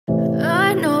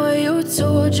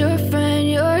told your friend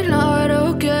you're not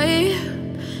okay,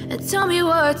 and tell me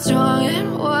what's wrong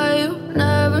and why you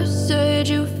never said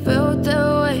you felt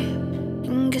that way.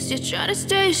 And guess you're trying to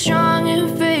stay strong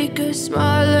and fake a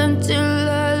smile until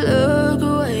I look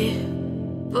away.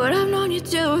 But I've known you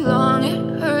too long,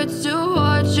 it hurts to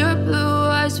watch your blue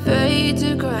eyes fade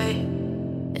to gray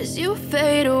as you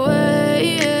fade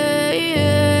away,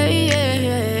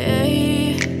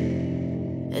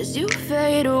 as you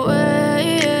fade away.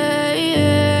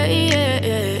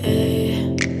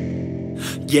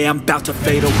 Yeah, I'm about to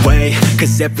fade away,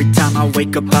 cause every time I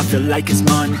wake up I feel like it's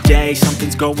Monday.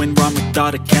 Something's going wrong with all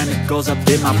the chemicals up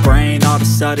in my brain. All of a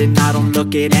sudden I don't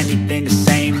look at anything the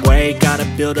same way. Got a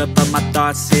buildup of my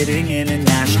thoughts sitting in an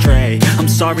ashtray. I'm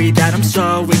sorry that I'm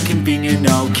so inconvenient,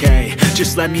 okay.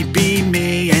 Just let me be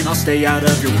me and I'll stay out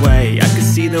of your way. I can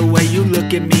see the way you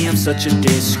look at me, I'm such a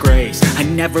disgrace. I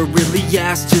never really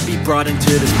asked to be brought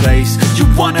into this place. You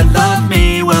wanna love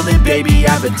me? Well then baby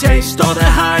I have a taste. All the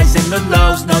highs and the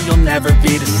lows, no, you'll never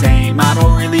be the same. I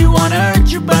don't really wanna hurt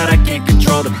you, but I can't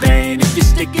control the pain. If you're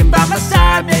sticking by my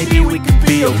side, maybe we could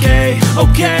be okay.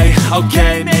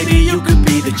 Okay, maybe you could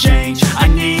be the change I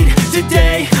need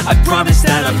today. I promise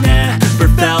that I've never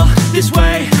felt this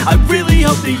way. I really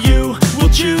hope that you will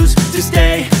choose to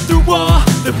stay through all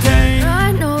the pain.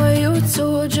 I know you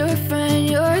told your friend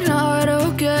you're not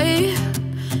okay,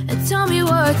 and tell me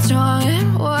what's wrong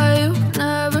and why you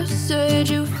never said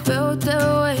you felt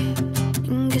that way.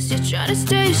 Guess you're trying to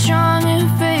stay strong and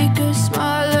fake a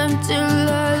smile until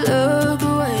I look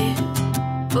away.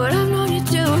 But I've known you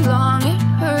too long, it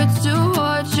hurts to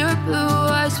watch your blue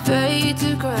eyes fade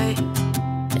to gray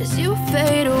as you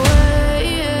fade away,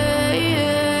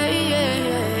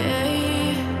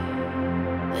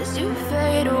 as you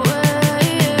fade away,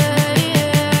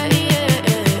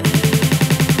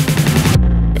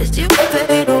 as you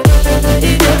fade away.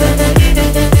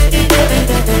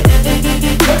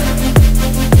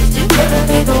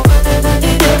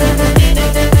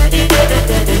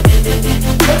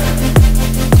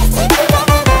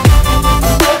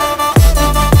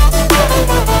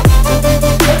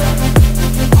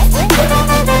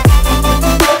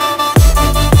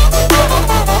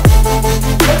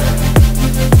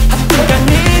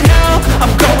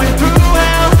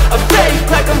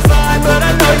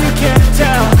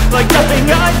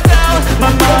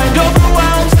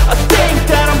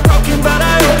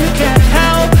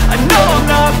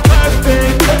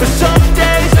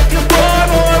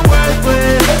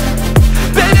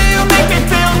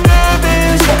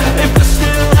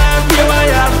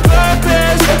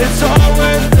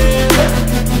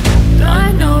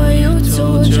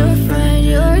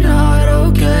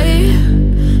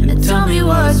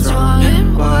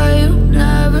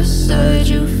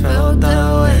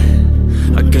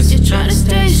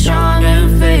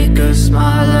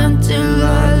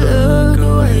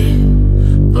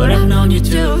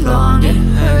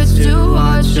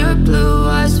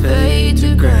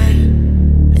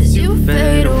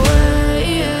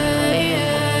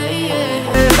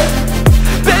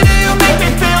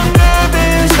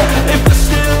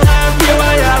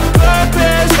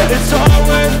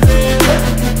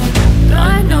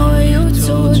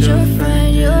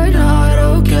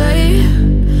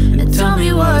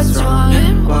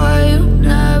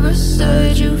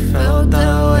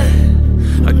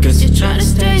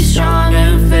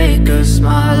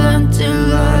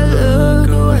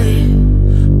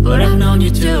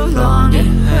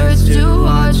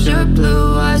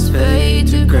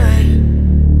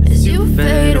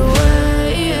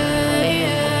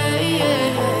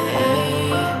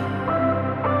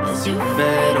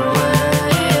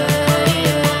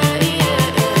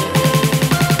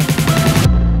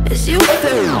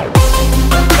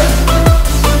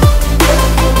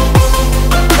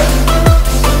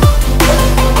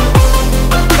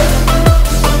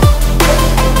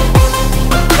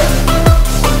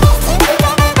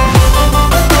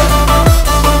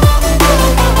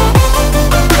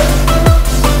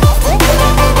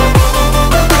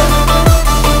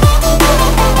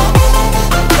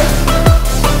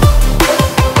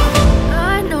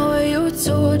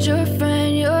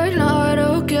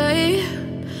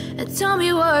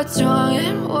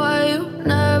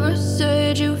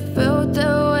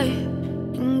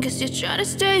 You're trying to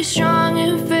stay strong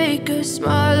and fake a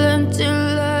smile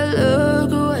until I look